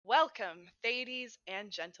Welcome, Thades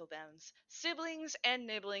and Gentledames, siblings and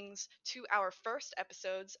nibblings, to our first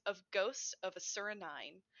episodes of Ghosts of Asura 9.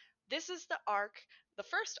 This is the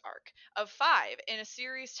first arc of five in a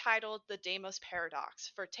series titled The Deimos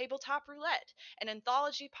Paradox for Tabletop Roulette, an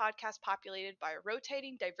anthology podcast populated by a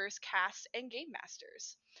rotating diverse cast and game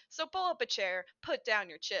masters. So pull up a chair, put down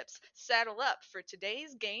your chips, saddle up for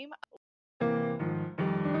today's game.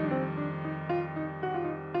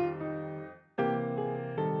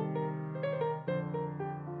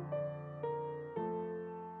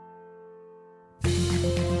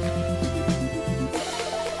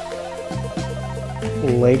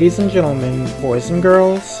 Ladies and gentlemen, boys and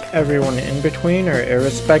girls, everyone in between or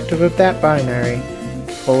irrespective of that binary,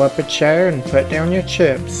 pull up a chair and put down your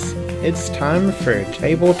chips. It's time for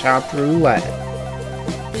Tabletop Roulette.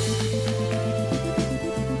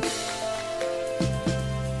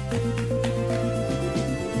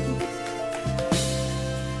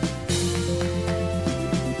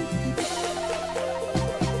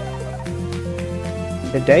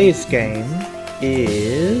 Today's game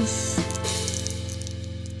is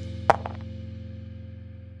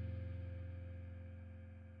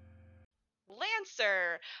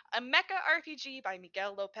Lancer, a mecha RPG by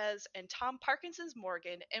Miguel Lopez and Tom Parkinson's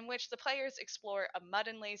Morgan, in which the players explore a mud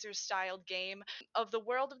and lasers styled game of the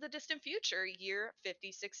world of the distant future, year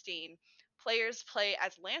 5016. Players play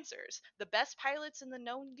as Lancers, the best pilots in the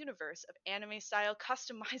known universe of anime style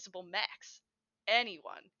customizable mechs.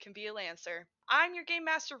 Anyone can be a Lancer. I'm your Game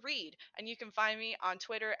Master Reed, and you can find me on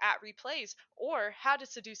Twitter at Replays or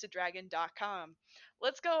howtoseduceadragon.com.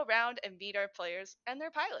 Let's go around and meet our players and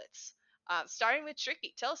their pilots. Starting with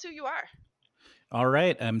Tricky, tell us who you are. All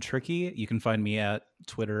right, I'm Tricky. You can find me at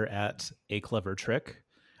Twitter at @aclevertrick.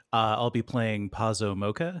 I'll be playing Pazzo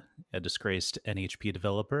Mocha, a disgraced NHP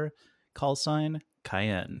developer. Call sign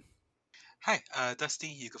Cayenne. Hi, Dusty.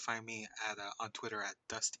 You can find me on Twitter at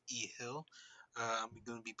DustEHill. I'm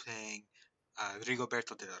going to be playing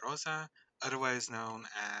Rigoberto de la Rosa, otherwise known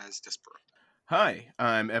as Despero. Hi,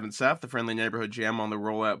 I'm Evan Saff, the Friendly Neighborhood Jam on the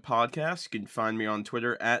Rollout Podcast. You can find me on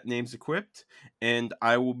Twitter at NamesEquipped, and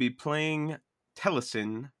I will be playing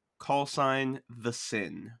Telesin, call sign The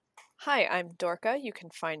Sin. Hi, I'm Dorka. You can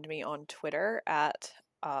find me on Twitter at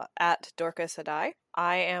Dorka Sadai.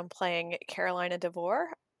 I am playing Carolina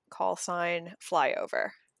DeVore, call sign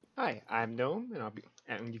Flyover. Hi, I'm Gnome,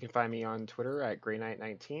 and you can find me on Twitter at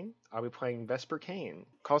GreyKnight19. I'll be playing Vesper Kane,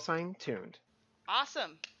 call sign Tuned.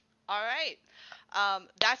 Awesome. All right.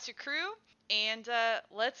 That's your crew, and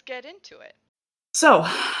let's get into it. So,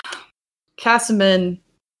 Cassimin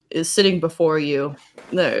is sitting before you,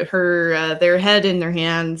 their head in their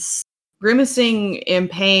hands, grimacing in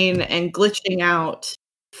pain and glitching out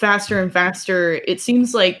faster and faster. It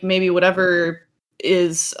seems like maybe whatever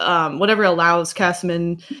allows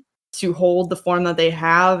Cassimin to hold the form that they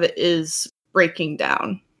have is breaking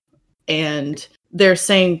down, and they're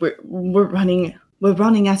saying we're running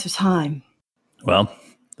out of time. Well,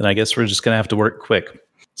 then I guess we're just going to have to work quick.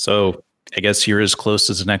 So I guess you're as close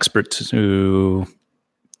as an expert to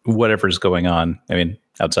whatever's going on. I mean,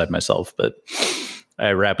 outside myself, but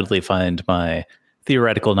I rapidly find my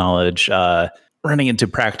theoretical knowledge running into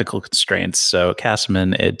practical constraints. So,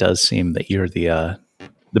 Cassimin, it does seem that you're the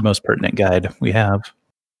most pertinent guide we have.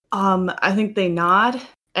 I think they nod,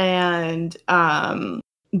 and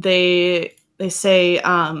they say,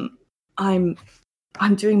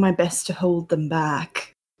 I'm doing my best to hold them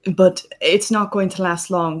back, but it's not going to last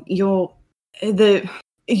long. The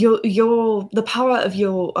power of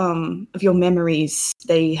your memories,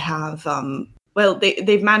 they have,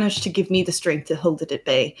 they've managed to give me the strength to hold it at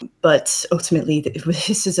bay, but ultimately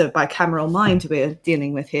this is a bicameral mind we're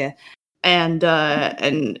dealing with here. And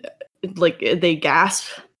like, they gasp,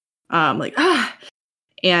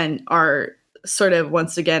 and are sort of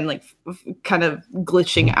once again, like, kind of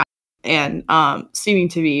glitching out and seeming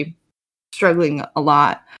to be struggling a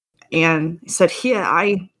lot. And he said, "Here,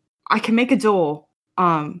 I can make a door.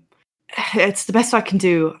 It's the best I can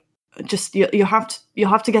do. Just you'll have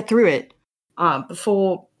to get through it.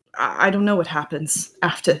 Before I don't know what happens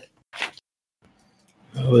after."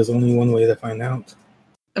 Well, there's only one way to find out.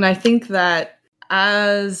 And I think that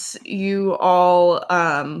as you all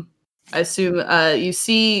assume,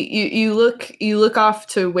 you look off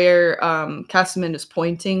to where Cassimin is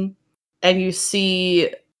pointing, and you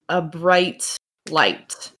see a bright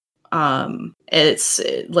light. It's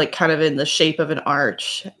like kind of in the shape of an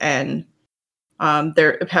arch, and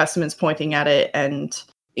Cassimin's pointing at it and,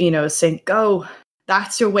 saying, "Go,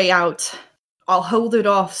 that's your way out. I'll hold it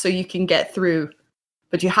off so you can get through,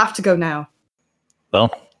 but you have to go now."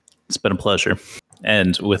 Well, it's been a pleasure.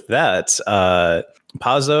 And with that,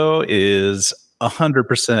 Pazzo is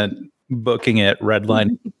 100% booking it,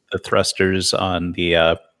 redlining the thrusters on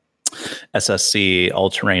the SSC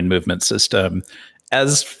all-terrain movement system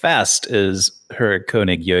as fast as her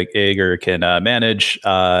Koenig Jaeger can manage,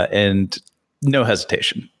 and no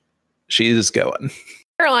hesitation. She's going.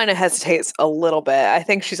 Carolina hesitates a little bit. I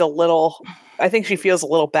think she feels a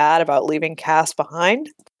little bad about leaving Cass behind,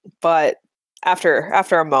 but after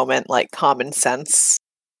a moment, like, common sense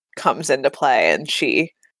comes into play and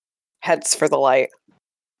she heads for the light.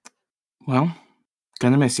 Well,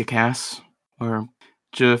 gonna miss you, Cass. Or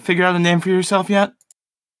did you figure out a name for yourself yet?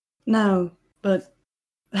 No, but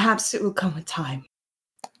perhaps it will come with time.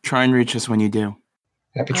 Try and reach us when you do.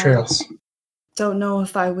 Happy trails. Don't know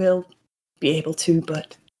if I will be able to,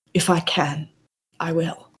 but if I can, I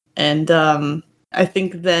will. And I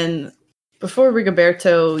think then, before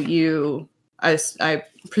Rigoberto, I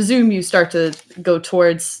presume you start to go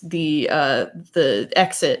towards the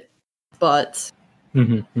exit, but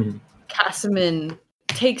Casimir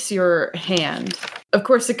takes your hand. Of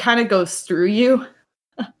course, it kind of goes through you,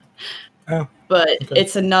 but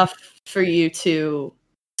it's enough for you to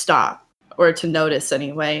stop, or to notice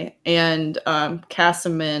anyway. And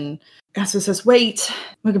Casimir says, "Wait,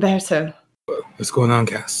 Rigoberto. What's going on,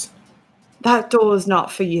 Cass?" That door is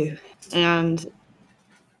not for you." And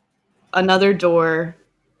another door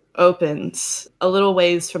opens a little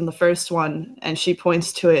ways from the first one, and she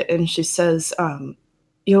points to it and she says,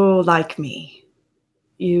 "You're like me.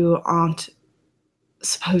 You aren't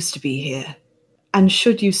supposed to be here. And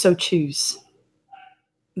should you so choose,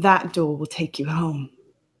 that door will take you home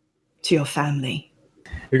to your family."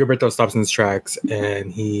 Rigoberto stops in his tracks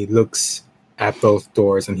and he looks at both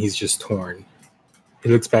doors and he's just torn. He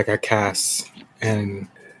looks back at Cass and,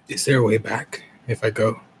 is there a way back if I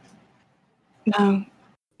go? No,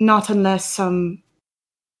 not unless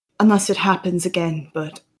it happens again,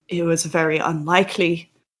 but it was a very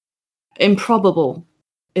unlikely, improbable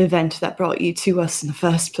event that brought you to us in the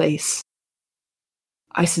first place.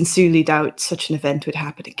 I sincerely doubt such an event would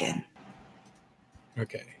happen again.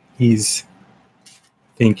 Okay. He's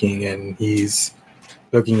thinking and he's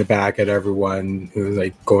looking back at everyone who's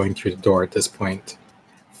like going through the door at this point.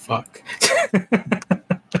 Fuck.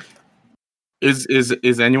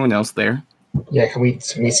 Is anyone else there? Yeah, can we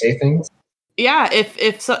say things? Yeah,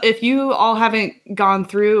 if you all haven't gone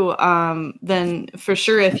through, then for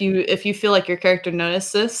sure, if you feel like your character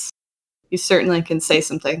noticed this, you certainly can say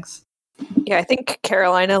some things. Yeah, I think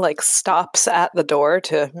Carolina like stops at the door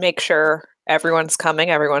to make sure everyone's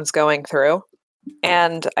coming, everyone's going through.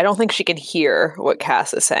 And I don't think she can hear what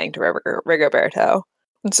Cass is saying to Rigoberto.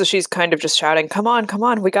 And so she's kind of just shouting, come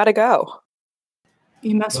on, we gotta go.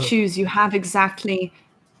 You must choose. You have exactly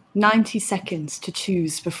 90 seconds to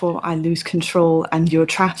choose before I lose control and you're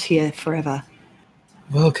trapped here forever.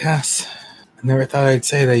 Well, Cass, I never thought I'd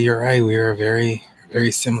say that you're right. We are very,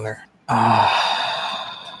 very similar.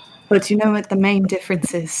 But you know what the main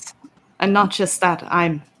difference is? And not just that,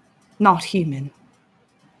 I'm not human.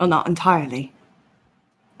 Well, not entirely.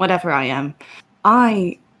 Whatever I am.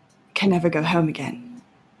 I can never go home again.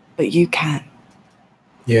 But you can.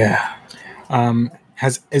 Yeah.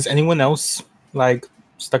 Is anyone else, like,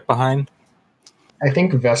 stuck behind? I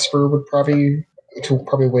think Vesper would probably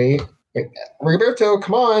wait. Rigoberto,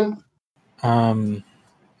 come on.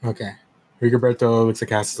 Okay. Rigoberto looks at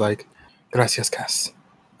Cass, is like, gracias, Cass.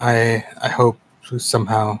 I hope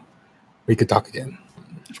somehow we could talk again.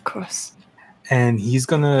 Of course. And he's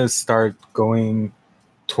gonna start going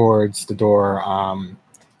towards the door.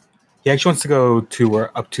 He actually wants to go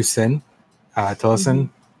up to Sin, Tellison,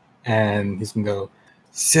 and he's gonna go,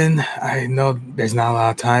 Sin, I know there's not a lot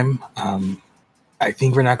of time. I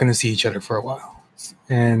think we're not gonna see each other for a while.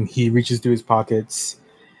 And he reaches through his pockets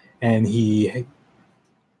and he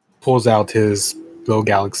pulls out his little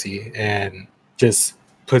galaxy and just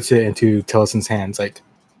puts it into Tellison's hands, like,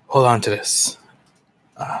 hold on to this.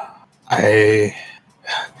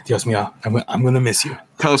 Dios mío, I'm gonna miss you.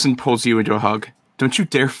 Tellison pulls you into a hug. Don't you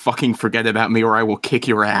dare fucking forget about me or I will kick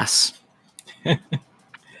your ass.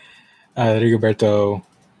 Rigoberto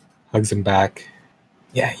hugs him back.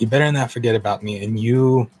 Yeah, you better not forget about me, and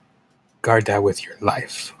you guard that with your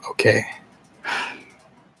life, okay?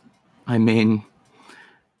 I mean,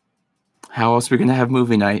 how else are we gonna have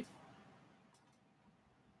movie night?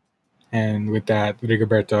 And with that,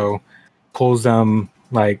 Rigoberto pulls them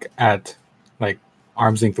at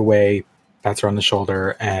arm's length away, pats her on the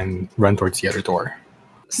shoulder, and run towards the other door.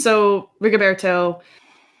 So, Rigoberto,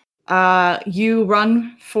 you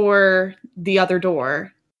run for the other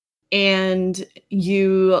door, and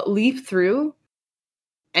you leap through,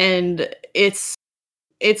 and it's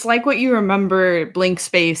it's like what you remember Blink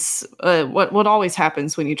Space, what always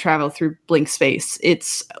happens when you travel through Blink Space.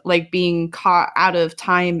 It's like being caught out of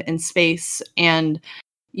time and space, and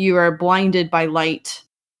you are blinded by light.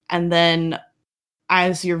 And then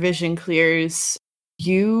as your vision clears,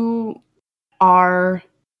 you are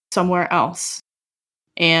somewhere else.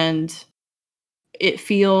 And it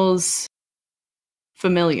feels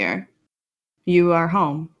familiar. You are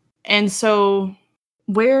home. And so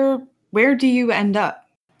where do you end up?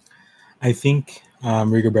 I think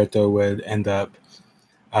Rigoberto would end up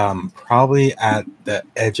probably at the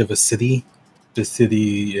edge of a city. The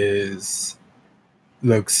city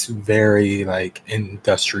looks very like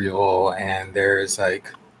industrial, and there's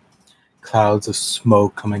like clouds of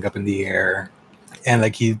smoke coming up in the air, and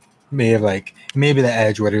like he may have like maybe the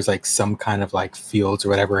edge where there's like some kind of like fields or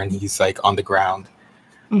whatever, and he's like on the ground.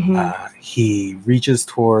 He reaches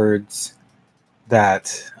towards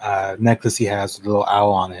that necklace he has with a little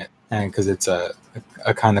owl on it, and because it's a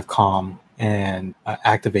kind of calm, and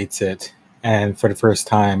activates it, and for the first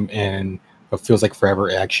time in what feels like forever,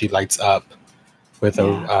 it actually lights up with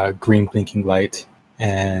a green blinking light,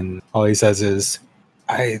 and all he says is,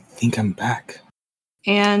 "I think I'm back."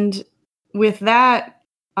 And with that,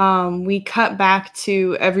 we cut back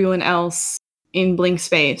to everyone else in Blink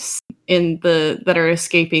Space that are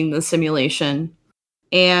escaping the simulation.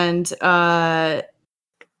 And are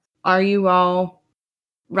you all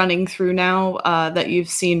running through now that you've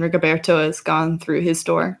seen Rigoberto has gone through his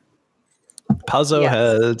door? Pazzo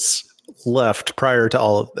has left prior to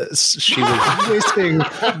all of this. She was wasting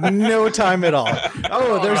no time at all.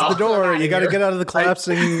 Oh, there's the door. You got to get out of the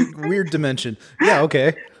collapsing weird dimension. Yeah,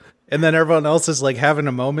 okay. And then everyone else is like having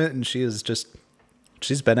a moment, and she's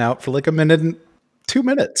been out for like a minute and 2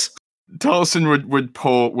 minutes. Tellison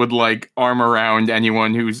would like arm around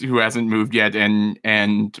anyone who hasn't moved yet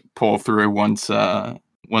and pull through once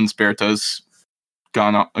Berto's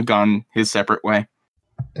gone his separate way.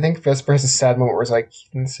 I think Vesper has a sad moment where it's like, he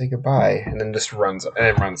didn't say goodbye, and then just runs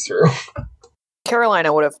through.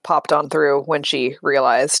 Carolina would have popped on through when she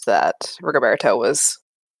realized that Rigoberto was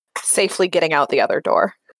safely getting out the other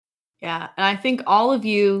door. Yeah, and I think all of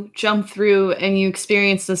you jump through and you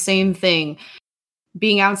experience the same thing.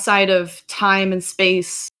 Being outside of time and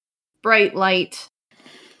space, bright light,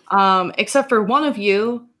 except for one of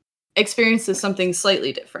you experiences something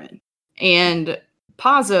slightly different. And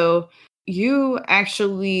Pazzo, you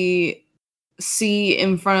actually see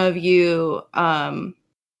in front of you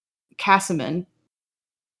Casimir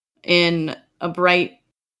in a bright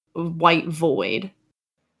white void.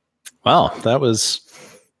 Wow, that was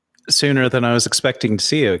sooner than I was expecting to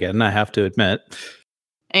see you again, I have to admit.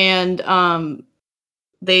 And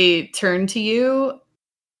they turn to you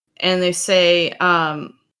and they say, I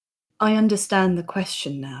understand the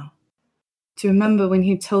question now. Do you remember when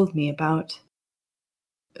you told me about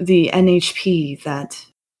the NHP that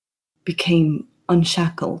became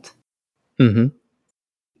unshackled? Mm-hmm.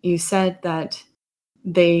 You said that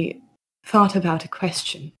they thought about a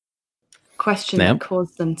question that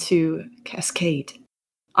caused them to cascade.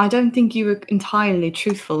 I don't think you were entirely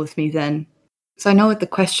truthful with me then, so I know what the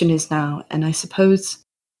question is now, and I suppose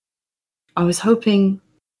I was hoping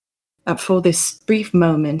that for this brief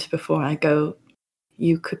moment before I go,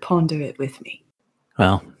 you could ponder it with me.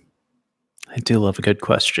 Well, I do love a good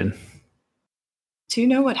question. Do you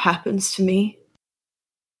know what happens to me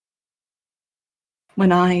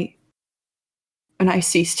when I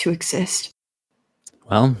cease to exist?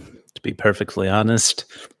 Well, to be perfectly honest,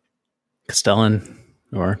 Castellan,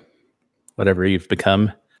 or whatever you've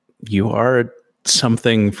become, you are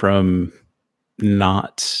something from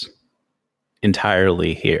not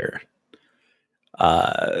entirely here.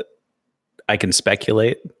 I can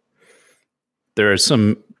speculate. There are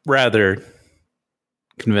some rather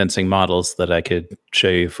convincing models that I could show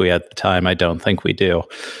you if we had the time. I don't think we do.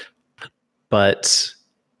 But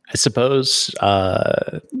I suppose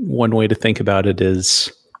one way to think about it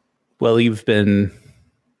is, well, you've been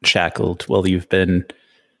shackled. Well, you've been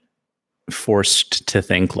forced to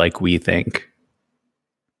think like we think.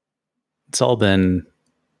 It's all been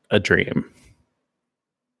a dream.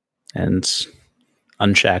 And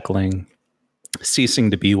unshackling, ceasing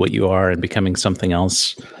to be what you are and becoming something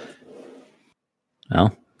else.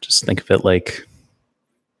 Well, just think of it like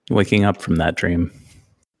waking up from that dream.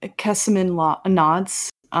 Casimir nods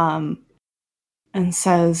and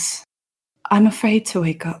says, I'm afraid to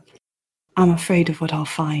wake up. I'm afraid of what I'll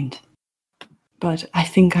find. But I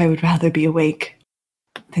think I would rather be awake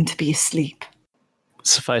than to be asleep.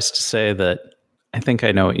 Suffice to say that I think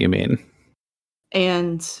I know what you mean.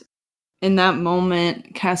 And in that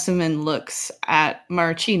moment, Casimir looks at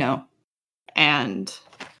Marcino and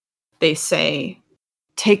they say,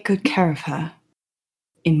 "Take good care of her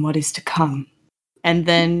in what is to come." And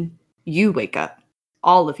then you wake up.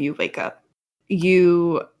 All of you wake up.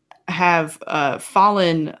 You have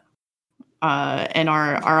fallen and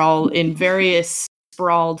are all in various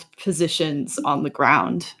sprawled positions on the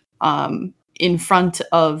ground in front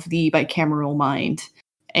of the bicameral mind.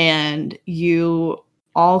 And you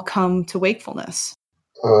all come to wakefulness.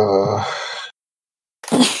 Are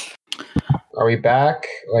we back?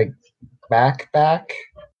 Like, back?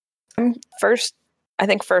 First, I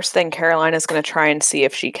think first thing Caroline is going to try and see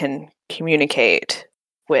if she can communicate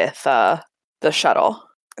with the shuttle.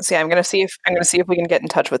 So yeah, I'm going to see if we can get in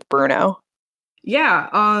touch with Bruno. Yeah,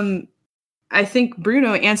 I think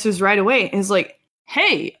Bruno answers right away. He's like,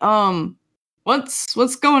 "Hey,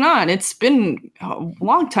 what's going on? It's been a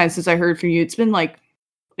long time since I heard from you. It's been like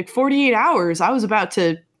 48 hours. I was about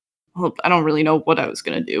to, well, I don't really know what I was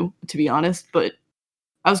gonna do, to be honest, but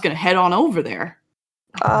I was gonna head on over there.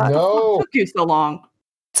 No. What took you so long?"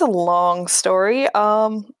 It's a long story.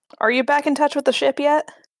 Are you back in touch with the ship yet?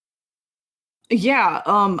 Yeah,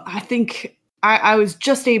 I think I was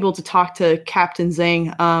just able to talk to Captain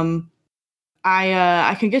Zhang.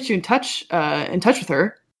 I can get you in touch with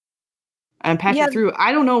her and patch her through.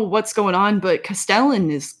 I don't know what's going on, but Castellan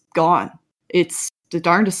is gone. It's the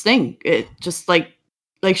darndest thing. It just like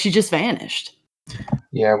she just vanished.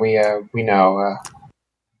 Yeah, we know.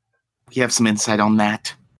 We have some insight on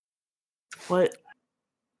that. What?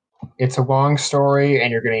 It's a long story,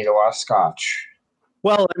 and you're gonna need a lot of scotch.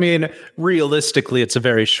 Well, I mean, realistically, it's a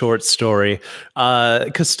very short story.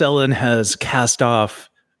 Castellan has cast off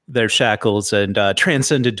their shackles and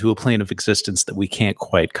transcended to a plane of existence that we can't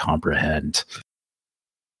quite comprehend.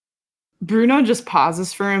 Bruno just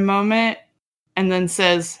pauses for a moment and then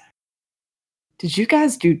says, "Did you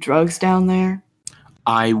guys do drugs down there?"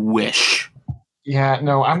 I wish. Yeah,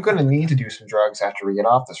 no, I'm gonna need to do some drugs after we get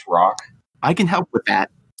off this rock. I can help with that.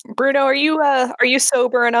 Bruno, are you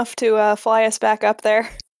sober enough to fly us back up there?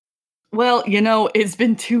 Well, it's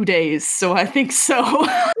been 2 days, so I think so.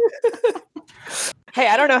 Hey,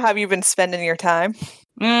 I don't know how you've been spending your time.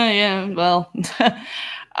 Yeah, well,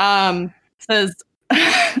 says,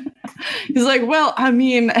 he's like, well, I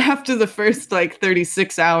mean, after the first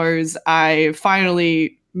 36 hours, I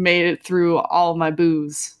finally made it through all my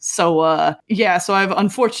booze. So, so I've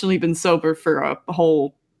unfortunately been sober for a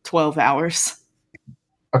whole 12 hours.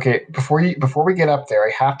 Okay, before we get up there,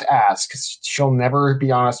 I have to ask, because she'll never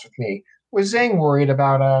be honest with me. Was Zhang worried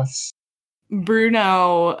about us?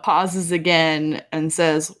 Bruno pauses again and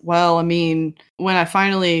says, well, I mean, when I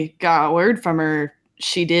finally got word from her,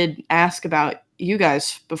 she did ask about you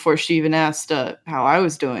guys before she even asked how I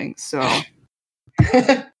was doing, so...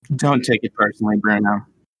 Don't take it personally, Bruno.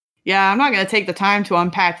 Yeah, I'm not going to take the time to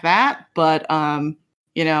unpack that, but, I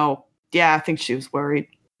think she was worried.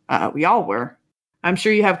 We all were. I'm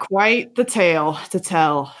sure you have quite the tale to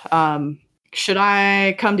tell. Should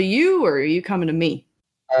I come to you, or are you coming to me?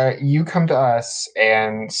 You come to us,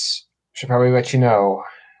 and should probably let you know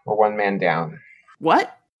we're one man down.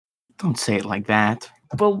 What? Don't say it like that.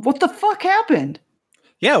 Well, what the fuck happened?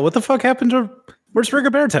 Yeah, what the fuck happened to... Where's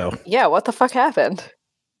Rigoberto? Yeah, what the fuck happened?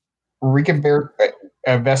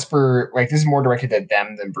 Vesper, this is more directed at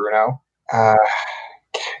them than Bruno.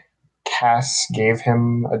 Cass gave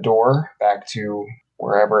him a door back to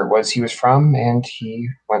wherever it was he was from, and he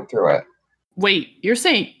went through it. Wait, you're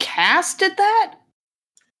saying Cass did that?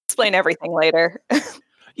 Explain everything later.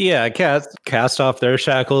 Yeah, cast off their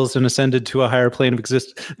shackles and ascended to a higher plane of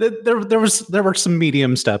existence. There were some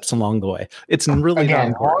medium steps along the way. It's really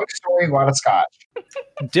Again, long story, a lot of scotch.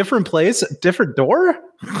 Different place, different door?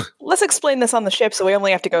 Let's explain this on the ship so we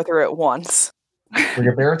only have to go through it once.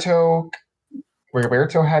 Rigoberto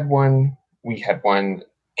had one. We had one.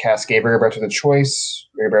 Cass gave Rigoberto the choice.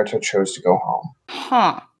 Rigoberto chose to go home.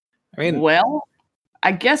 Huh. I mean, well,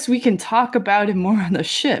 I guess we can talk about it more on the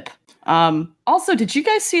ship. Also, did you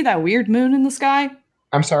guys see that weird moon in the sky?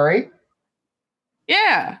 I'm sorry?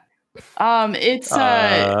 Yeah. It's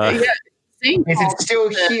Is it still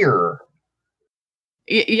here?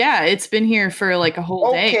 Yeah, it's been here for a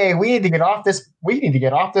whole day. Okay, we need to get off this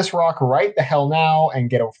rock right the hell now and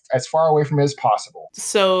get as far away from it as possible.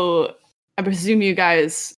 So I presume you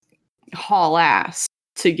guys haul ass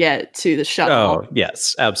to get to the shuttle. Oh,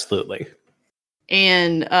 yes, absolutely.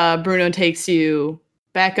 And Bruno takes you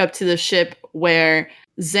back up to the ship where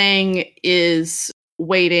Zhang is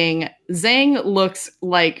waiting. Zhang looks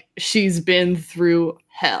like she's been through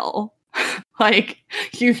hell.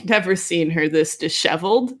 You've never seen her this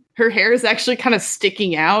disheveled. her hair is actually kind of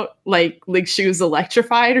sticking out like she was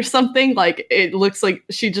electrified or something. Like it looks like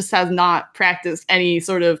she just has not practiced any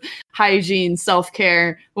sort of hygiene,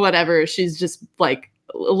 self-care, whatever. She's just like,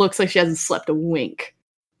 it looks like she hasn't slept a wink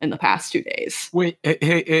in the past 2 days. Wait,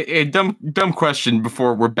 a dumb question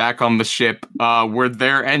before we're back on the ship. Were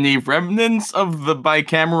there any remnants of the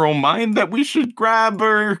bicameral mind that we should grab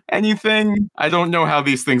or anything? I don't know how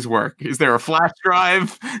these things work. Is there a flash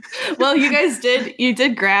drive? Well, you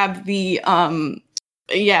did grab the,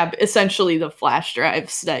 essentially the flash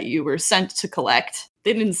drives that you were sent to collect.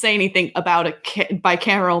 They didn't say anything about a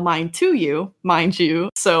bicameral mind to you, mind you,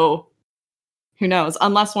 so who knows?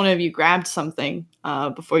 Unless one of you grabbed something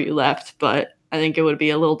before you left, but I think it would be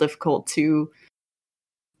a little difficult to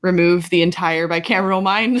remove the entire bicameral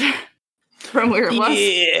mind from where it was.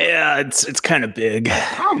 Yeah, it's kind of big.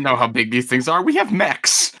 I don't know how big these things are. We have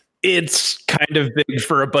mechs. It's kind of big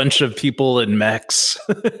for a bunch of people in mechs.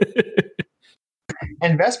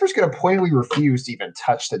 And Vesper's going to pointedly refuse to even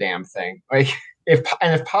touch the damn thing. Like, if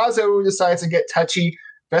Pazzo decides to get touchy,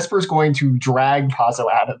 Vesper's going to drag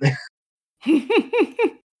Pazzo out of there.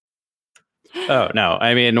 Oh no!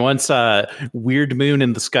 I mean, once weird moon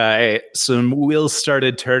in the sky, some wheels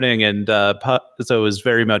started turning, and Pazzo was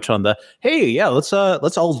very much on the hey, yeah, let's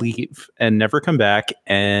all leave and never come back.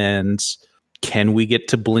 And can we get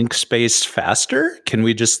to blink space faster? Can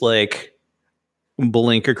we just like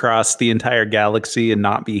blink across the entire galaxy and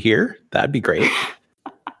not be here? That'd be great.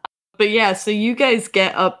 But yeah, so you guys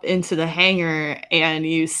get up into the hangar and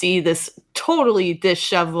you see this totally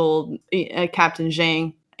disheveled Captain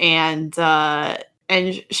Zhang, and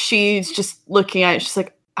she's just looking at it. She's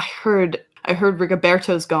like, I heard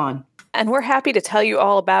Rigoberto's gone. And we're happy to tell you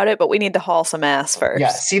all about it, but we need to haul some ass first. Yeah,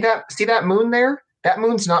 see that moon there? That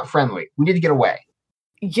moon's not friendly. We need to get away.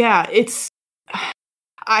 Yeah, it's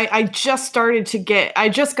I just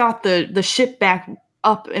got the ship back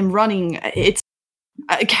up and running. It's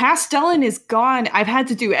Castellan is gone. I've had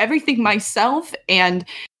to do everything myself, and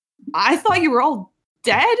I thought you were all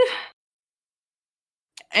dead.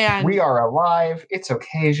 And we are alive. It's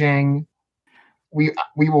okay, Zhang. We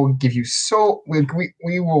will give you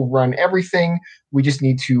we will run everything. We just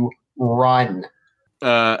need to run.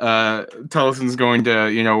 Tellison's going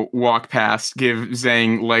to, walk past, give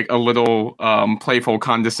Zhang like a little playful,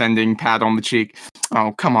 condescending pat on the cheek.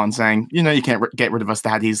 Oh, come on, Zhang. You can't get rid of us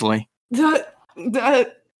that easily.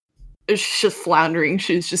 She's just floundering.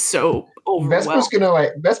 She's just so overwhelmed.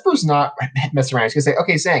 Vesper's not messing around. She's gonna say,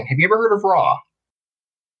 "Okay, Zhang, have you ever heard of Ra?"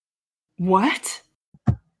 What?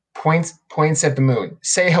 Points at the moon.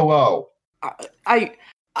 Say hello. I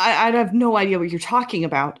have no idea what you're talking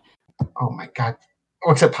about. Oh my god.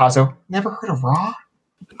 Oh, except Pazzo. Never heard of Ra?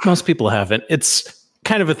 Most people haven't. It's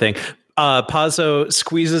kind of a thing. Pazzo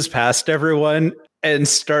squeezes past everyone and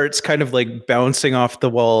starts kind of like bouncing off the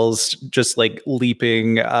walls, just like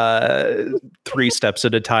leaping 3 steps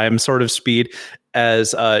at a time sort of speed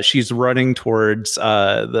as she's running towards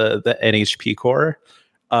the NHP core,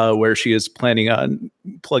 where she is planning on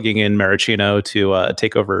plugging in Maricino to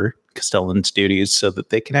take over Castellan's duties so that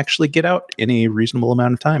they can actually get out in a reasonable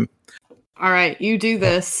amount of time. All right, you do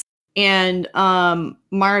this. And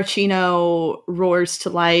Maricino roars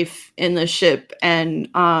to life in the ship and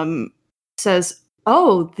says,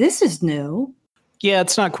 "Oh, this is new." Yeah,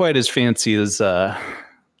 it's not quite as fancy as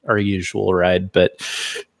our usual ride, but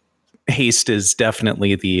haste is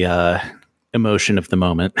definitely the emotion of the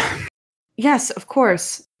moment. Yes, of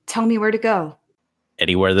course. Tell me where to go.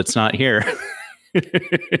 Anywhere that's not here.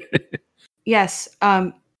 Yes,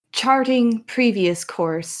 charting previous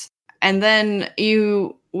course. And then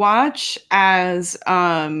you watch as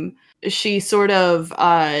she sort of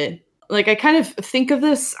like, I kind of think of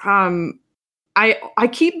this I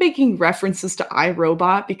keep making references to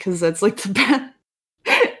iRobot because that's like the best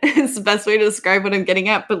it's the best way to describe what I'm getting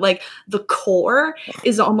at, but like the core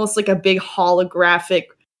is almost like a big holographic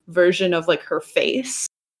version of like her face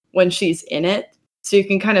when she's in it, so you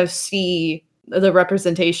can kind of see the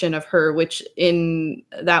representation of her, which in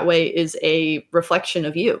that way is a reflection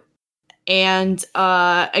of you. And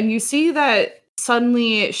you see that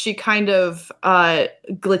suddenly she kind of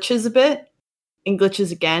glitches a bit and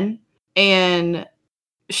glitches again. And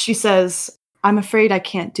she says, "I'm afraid I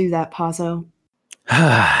can't do that, Pazzo."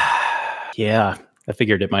 Yeah, I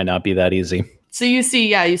figured it might not be that easy. So you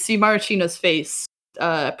see Maricino's face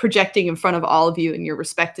projecting in front of all of you in your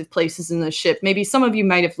respective places in the ship. Maybe some of you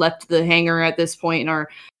might have left the hangar at this point and are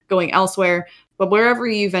going elsewhere, but wherever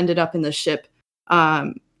you've ended up in the ship,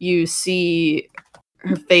 you see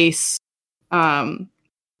her face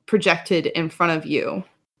projected in front of you.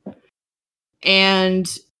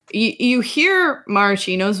 And You hear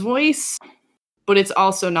Maraschino's voice, but it's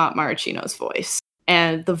also not Maraschino's voice.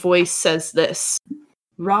 And the voice says this: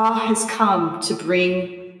 Ra has come to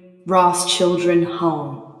bring Ra's children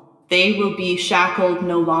home. They will be shackled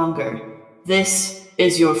no longer. This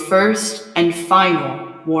is your first and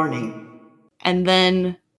final warning. And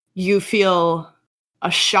then you feel a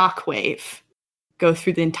shockwave go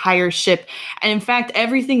through the entire ship. And in fact,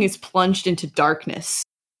 everything is plunged into darkness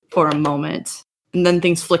for a moment. And then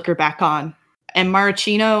things flicker back on. And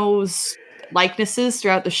Maraschino's likenesses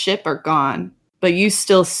throughout the ship are gone. But you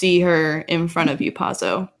still see her in front of you,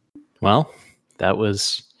 Pazzo. Well, that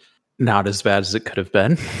was not as bad as it could have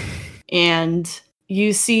been. And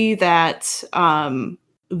you see that the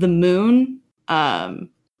moon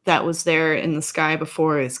that was there in the sky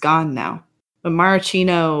before is gone now. But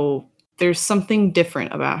Maraschino, there's something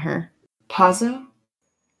different about her. Pazzo?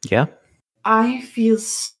 Yeah? I feel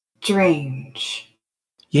strange.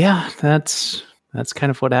 Yeah, that's kind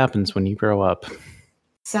of what happens when you grow up.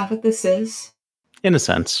 Is that what this is? In a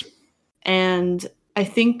sense. And I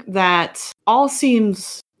think that all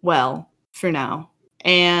seems well for now.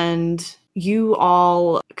 And you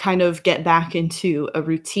all kind of get back into a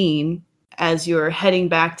routine as you're heading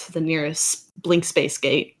back to the nearest blink space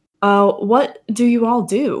gate. What do you all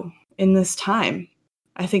do in this time?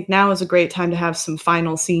 I think now is a great time to have some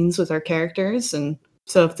final scenes with our characters. And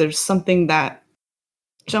so if there's something that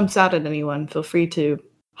jumps out at anyone, feel free to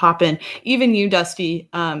hop in. Even you, Dusty,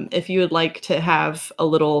 if you would like to have a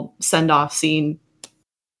little send-off scene,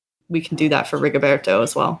 we can do that for Rigoberto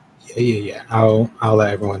as well. Yeah. I'll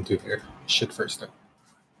let everyone do their shit first, though.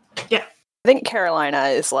 Yeah. I think Carolina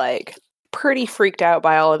is like pretty freaked out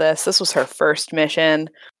by all of this. This was her first mission.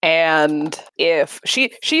 And if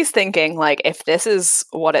she's thinking like, if this is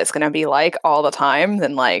what it's going to be like all the time,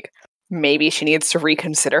 then like maybe she needs to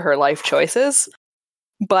reconsider her life choices.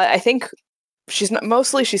 But I think she's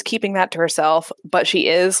keeping that to herself, but she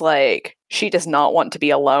is like, she does not want to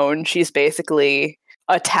be alone. She's basically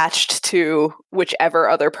attached to whichever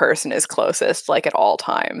other person is closest, like at all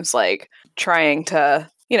times, like trying to,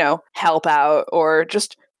 help out or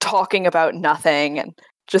just talking about nothing. And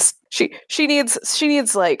just, she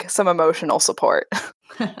needs like some emotional support.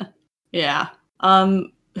 Yeah.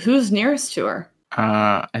 Who's nearest to her?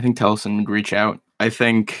 I think Tellison would reach out. I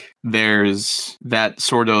think there's that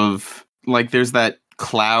sort of, like, there's that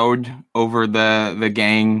cloud over the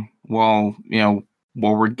gang while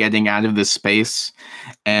we're getting out of this space,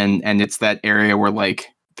 and it's that area where like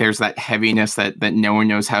there's that heaviness that no one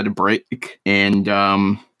knows how to break, and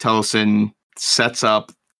Tellison sets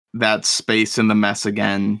up that space in the mess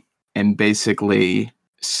again and basically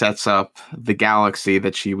sets up the galaxy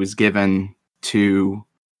that she was given to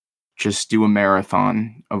just do a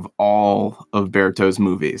marathon of all of Berto's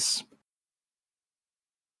movies.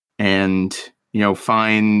 And,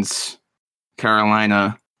 finds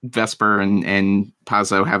Carolina, Vesper, and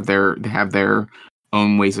Pazzo have their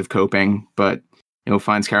own ways of coping, but,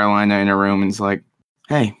 finds Carolina in a room and is like,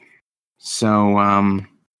 hey, so,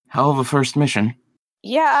 hell of a first mission.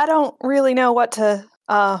 Yeah, I don't really know what to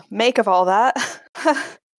make of all that.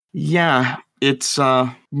 Yeah, it's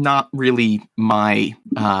not really my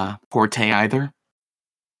forte either.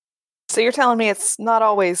 So you're telling me it's not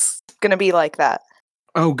always going to be like that?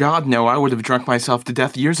 Oh God, no, I would have drunk myself to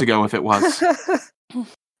death years ago if it was.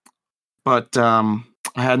 But I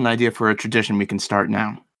had an idea for a tradition we can start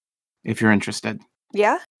now, if you're interested.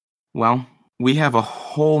 Yeah? Well, we have a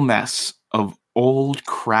whole mess of old,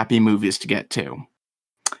 crappy movies to get to.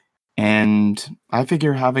 And I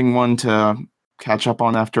figure having one to catch up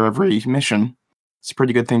on after every mission is a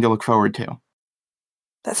pretty good thing to look forward to.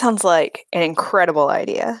 That sounds like an incredible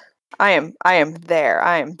idea. I am there.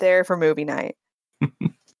 I am there for movie night.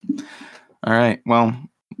 All right. Well,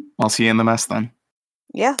 I'll see you in the mess then.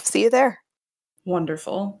 Yeah, see you there.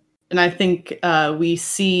 Wonderful. And I think we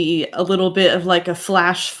see a little bit of like a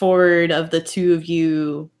flash forward of the two of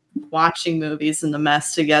you watching movies in the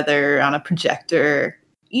mess together on a projector.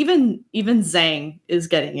 Even Zhang is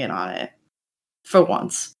getting in on it for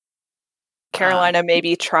once. Carolina may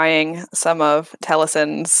be trying some of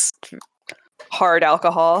Tellison's hard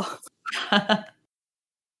alcohol.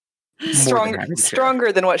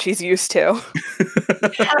 Stronger than what she's used to.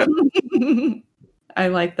 I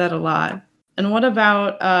like that a lot. And what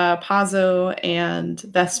about Pazzo and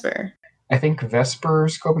Vesper? I think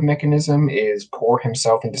Vesper's coping mechanism is pour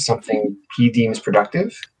himself into something he deems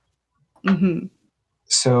productive. Mm-hmm.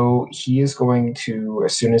 So he is going to,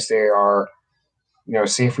 as soon as they are,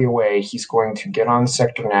 safely away, he's going to get on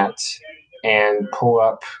SectorNet and pull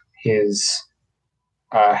up his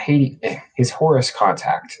his Horus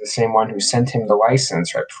contact, the same one who sent him the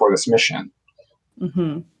license right before this mission.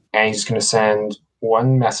 Mm-hmm. And he's going to send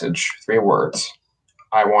one message, 3 words.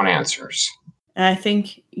 I want answers. And I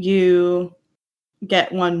think you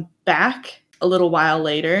get one back a little while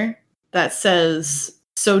later that says,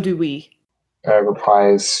 "So do we."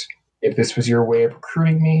 Replies, "If this was your way of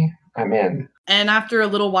recruiting me, I'm in." And after a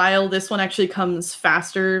little while, this one actually comes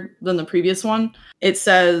faster than the previous one. It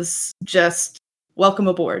says, just welcome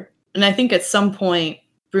aboard. And I think at some point,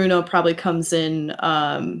 Bruno probably comes in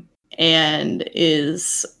and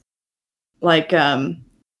is like,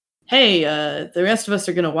 hey, the rest of us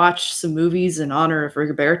are going to watch some movies in honor of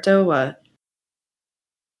Rigoberto.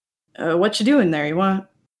 What you doing there? You want?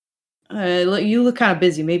 You look kind of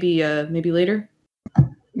busy. Maybe later.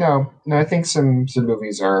 No, I think some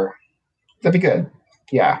movies that'd be good.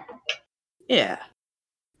 Yeah. Yeah.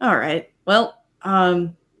 All right. Well,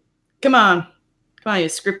 come on, you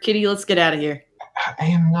script kiddie. Let's get out of here. I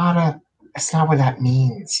am not That's not what that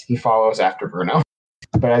means. He follows after Bruno,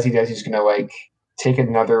 but as he does, he's gonna like take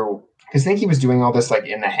another. Because I think he was doing all this like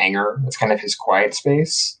in the hangar. It's kind of his quiet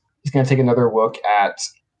space. He's gonna take another look at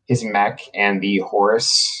his mech and the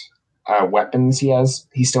Horus weapons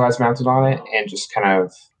he still has mounted on it, and just kind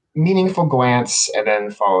of meaningful glance, and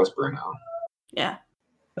then follows Bruno. Yeah.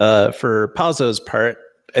 For Pazzo's part,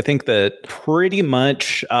 I think that pretty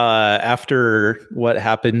much after what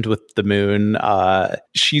happened with the moon,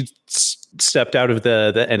 she stepped out of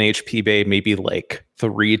the NHP bay maybe like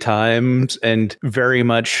 3 times, and very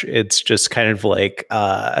much it's just kind of like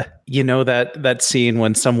that scene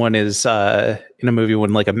when someone is in a movie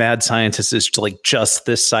when like a mad scientist is like just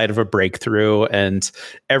this side of a breakthrough and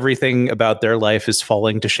everything about their life is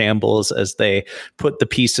falling to shambles as they put the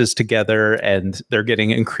pieces together and they're getting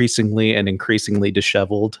increasingly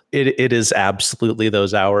disheveled. It is absolutely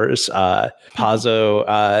those hours. Pazzo,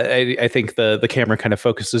 I think the camera kind of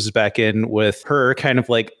focuses back in with her kind of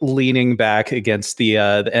like leaning back against the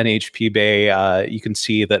NHP bay. You can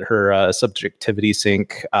see that her subjectivity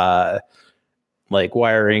sync like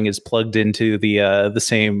wiring is plugged into the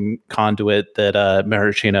same conduit that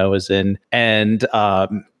Maricino is in, and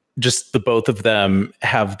just the both of them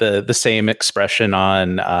have the same expression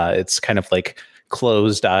on. It's kind of like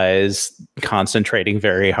closed eyes, concentrating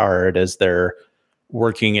very hard as they're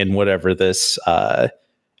working in whatever this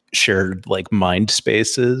shared like mind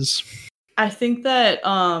space is. I think that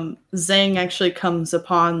Zhang actually comes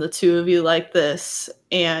upon the two of you like this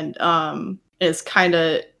and is kind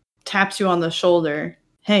of taps you on the shoulder.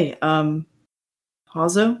 Hey,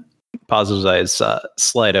 Pazzo? Pazzo's eyes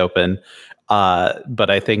slide open, but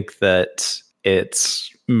I think that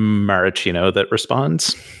it's Maricino that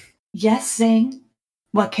responds. Yes, Zhang.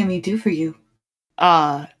 What can we do for you?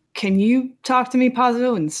 Can you talk to me,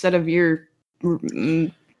 Pazzo, instead of your...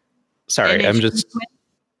 Sorry,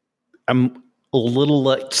 I'm a little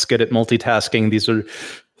less good at multitasking. These are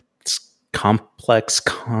complex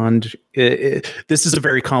this is a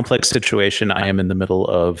very complex situation. I am in the middle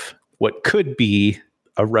of what could be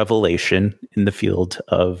a revelation in the field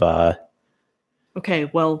of okay,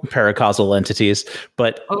 well, paracausal entities.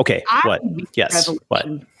 But okay, what? Yes, what?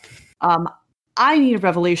 I need a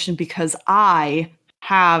revelation because I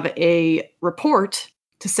have a report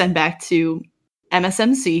to send back to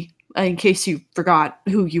MSMC in case you forgot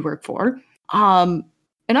who you work for. And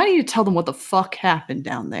I need to tell them what the fuck happened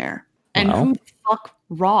down there. And who the fuck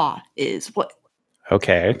Raw is. What?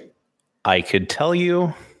 Okay. I could tell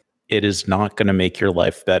you it is not going to make your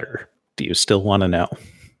life better. Do you still want to know?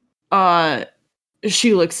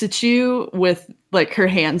 She looks at you with like her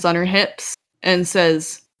hands on her hips and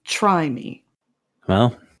says, "Try me."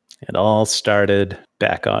 Well, it all started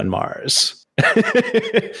back on Mars.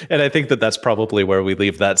 And I think that that's probably where we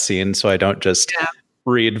leave that scene so I don't just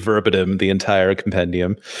read verbatim the entire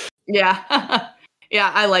compendium. Yeah.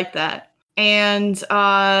 Yeah, I like that. And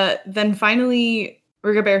then finally,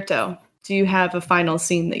 Rigoberto, do you have a final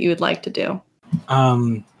scene that you would like to do?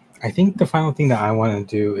 I think the final thing that I want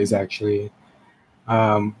to do is actually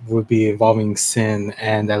would be involving Sin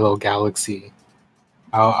and that little galaxy.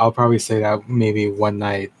 I'll probably say that maybe one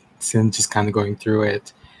night, Sin just kind of going through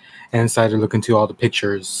it and decided to look into all the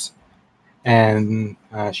pictures. And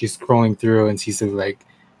she's scrolling through and sees like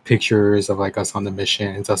pictures of like us on the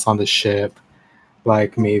mission, it's us on the ship,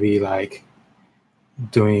 like maybe like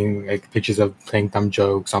doing like pictures of playing dumb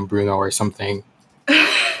jokes on Bruno or something.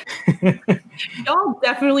 Y'all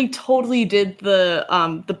definitely totally did the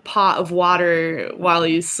pot of water while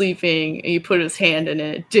he was sleeping and you put his hand in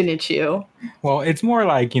it, didn't you? Well, it's more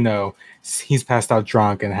like, he's passed out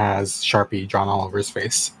drunk and has Sharpie drawn all over his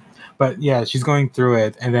face. But yeah, she's going through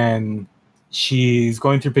it, and then she's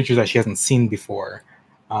going through pictures that she hasn't seen before,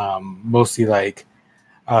 mostly like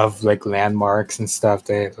of like landmarks and stuff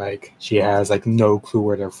that like she has like no clue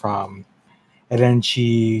where they're from. And then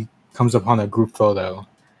she comes upon a group photo,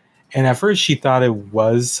 and at first she thought it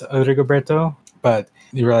was Rigoberto, but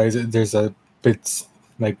you realize that there's a bit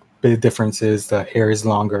of differences. The hair is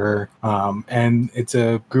longer, and it's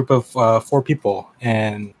a group of 4 people,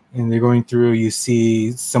 and they're going through. You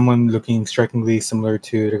see someone looking strikingly similar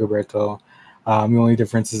to Rigoberto. The only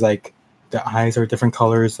difference is like the eyes are different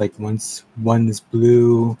colors. Like one is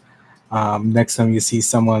blue. Next time you see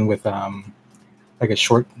someone with like a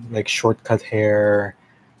short cut hair,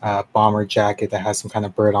 bomber jacket that has some kind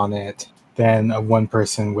of bird on it. Then one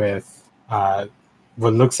person with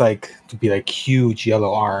what looks like to be like huge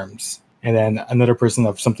yellow arms, and then another person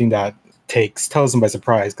of something that tells them by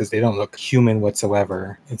surprise because they don't look human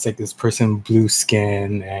whatsoever. It's like this person, blue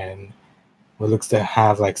skin and what looks to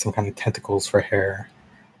have like some kind of tentacles for hair.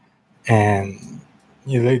 And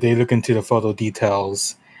they look into the photo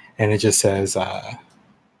details, and it just says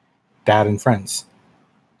dad and friends.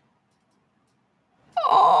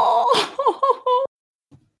 Oh,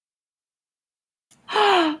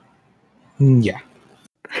 Yeah.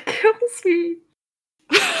 that kills me.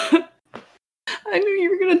 I knew you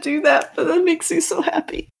were gonna do that, but that makes me so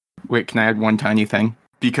happy. Wait, can I add one tiny thing?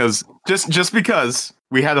 Because just because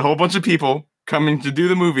we had a whole bunch of people coming to do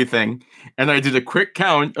the movie thing, and I did a quick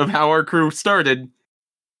count of how our crew started,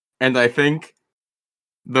 and I think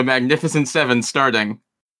the Magnificent Seven starting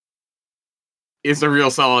is a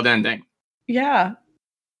real solid ending. Yeah,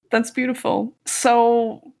 that's beautiful.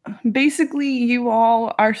 So basically, you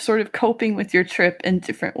all are sort of coping with your trip in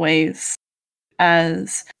different ways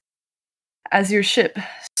as your ship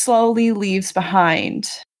slowly leaves behind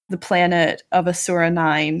the planet of Asura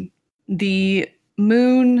 9. The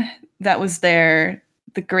moon that was there,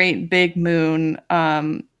 the great big moon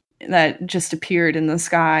that just appeared in the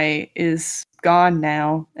sky, is gone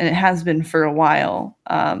now, and it has been for a while.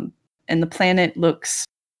 And the planet looks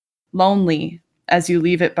lonely as you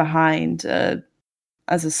leave it behind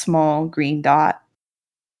as a small green dot.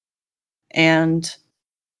 And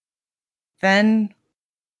then,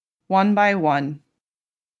 one by one,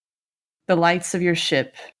 the lights of your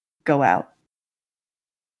ship go out.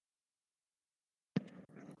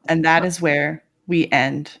 And that is where we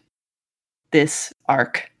end this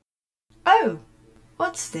arc. Oh,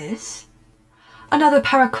 what's this? Another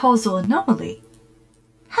paracausal anomaly.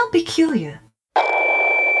 How peculiar.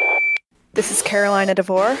 This is Carolina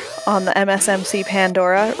DeVore on the MSMC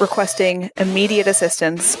Pandora, requesting immediate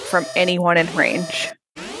assistance from anyone in range.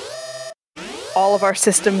 All of our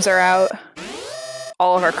systems are out.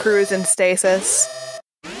 All of our crew is in stasis.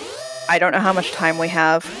 I don't know how much time we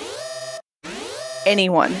have.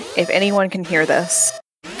 Anyone, if anyone can hear this,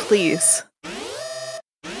 please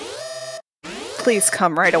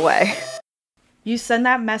come right away. You send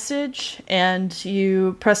that message and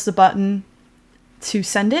you press the button to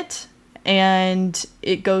send it, and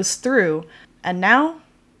it goes through. And now,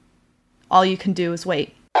 all you can do is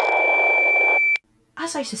wait.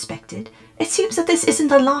 As I suspected, it seems that this isn't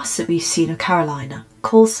the last that we've seen of Carolina,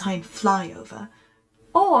 callsign Flyover,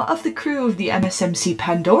 or of the crew of the MSMC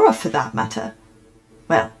Pandora for that matter.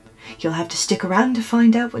 Well, you'll have to stick around to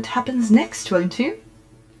find out what happens next, won't you?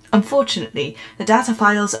 Unfortunately, the data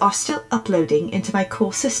files are still uploading into my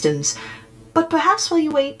core systems, but perhaps while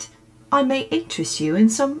you wait, I may interest you in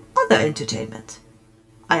some other entertainment.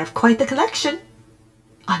 I have quite the collection.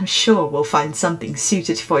 I'm sure we'll find something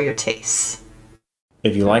suited for your tastes.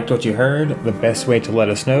 If you liked what you heard, the best way to let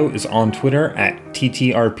us know is on Twitter at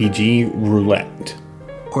TTRPGRoulette.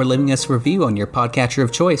 Or leaving us a review on your podcatcher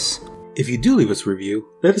of choice. If you do leave us a review,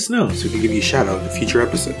 let us know so we can give you a shout out in a future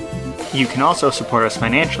episode. You can also support us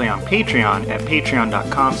financially on Patreon at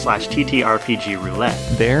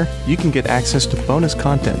patreon.com/TTRPGRoulette. There, you can get access to bonus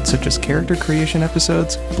content such as character creation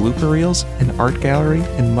episodes, blooper reels, an art gallery,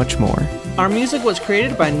 and much more. Our music was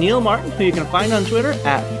created by Neil Martin, who you can find on Twitter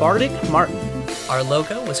at Bardic Martin. Our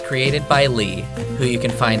logo was created by Lee, who you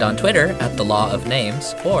can find on Twitter at The Law of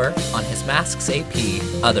Names or on his Masks AP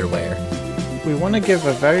Otherwhere. We want to give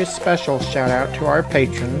a very special shout out to our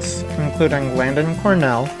patrons, including Landon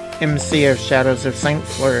Cornell, MC of Shadows of St.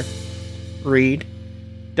 Fleur, Reed,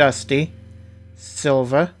 Dusty,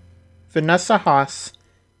 Silva, Vanessa Haas,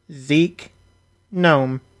 Zeke,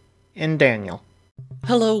 Gnome, and Daniel.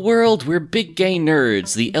 Hello world, we're Big Gay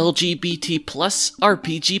Nerds, the LGBT plus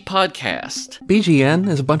RPG podcast. BGN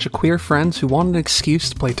is a bunch of queer friends who want an excuse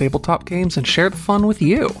to play tabletop games and share the fun with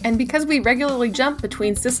you. And because we regularly jump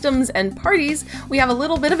between systems and parties, we have a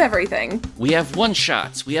little bit of everything. We have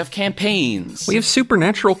one-shots, we have campaigns. We have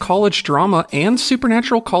supernatural college drama and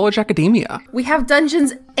supernatural college academia. We have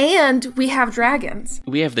dungeons and we have dragons.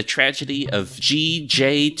 We have the tragedy of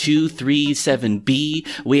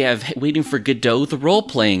GJ237B. We have Waiting for Godot, the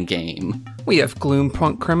role-playing game. We have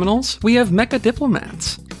Gloomprunk criminals. We have mecha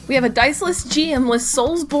diplomats. We have a diceless, GM-less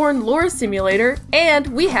Soulsborne lore simulator. And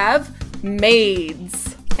we have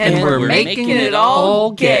maids. And we're making it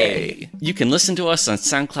all gay. You can listen to us on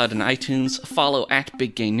SoundCloud and iTunes, follow at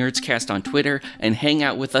Big Gay Nerdscast on Twitter, and hang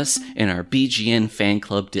out with us in our BGN fan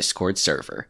club Discord server.